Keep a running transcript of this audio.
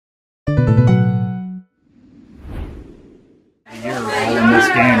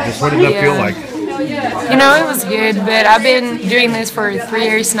game. Just what did that feel like? You know, it was good, but I've been doing this for 3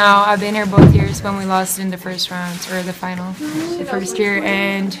 years now. I've been here both years when we lost in the first rounds or the final, the first year,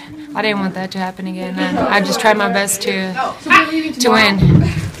 and I didn't want that to happen again. And I just tried my best to win,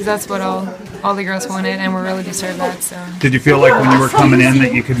 because that's what all the girls wanted, and we really deserve that. So. Did you feel like when you were coming in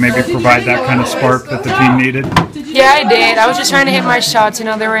that you could maybe provide that kind of spark that the team needed? Yeah, I did. I was just trying to hit my shots. You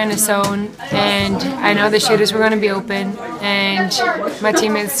know, they were in the zone, and I know the shooters were going to be open, and my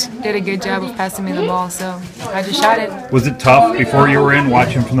teammates did a good job of passing me the ball, so I just shot it. Was it tough before you were in,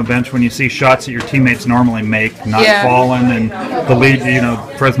 watching from the bench, when you see shots that your teammates normally make not falling, and the lead, you know,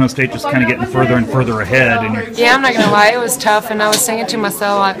 Fresno State just kind of getting further and further ahead? And yeah, I'm not going to lie, it was tough, and I was saying to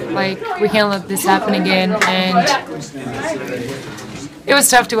myself, like, we can't let this happen again, and it was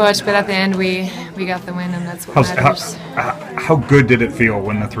tough to watch, but at the end we got the win, and that's what matters. How good did it feel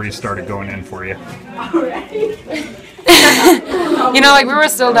when the threes started going in for you? You know, like, we were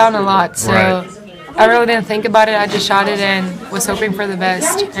still down a lot, so I really didn't think about it. I just shot it and was hoping for the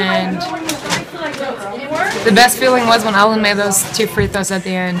best, and the best feeling was when Ellen made those 2 free throws at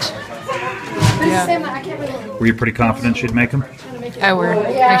the end. Yeah. Were you pretty confident she'd make them? I were,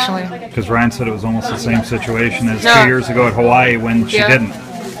 actually. Because Ryan said it was almost the same situation as 2 years ago at Hawaii when she didn't.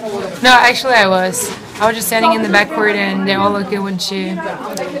 No, actually I was. I was just standing in the backcourt, and they all looked good when she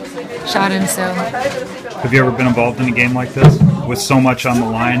shot him, so. Have you ever been involved in a game like this with so much on the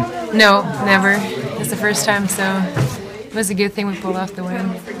line? No, never. It's the first time, so it was a good thing we pulled off the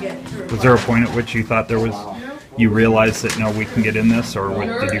win. Was there a point at which you thought you realized that, no, we can get in this, or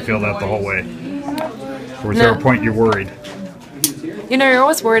did you feel that the whole way? Or was there a point you're worried? You know, you're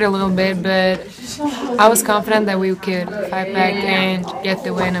always worried a little bit, but I was confident that we could fight back and get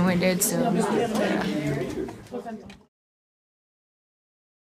the win, and we did, so yeah.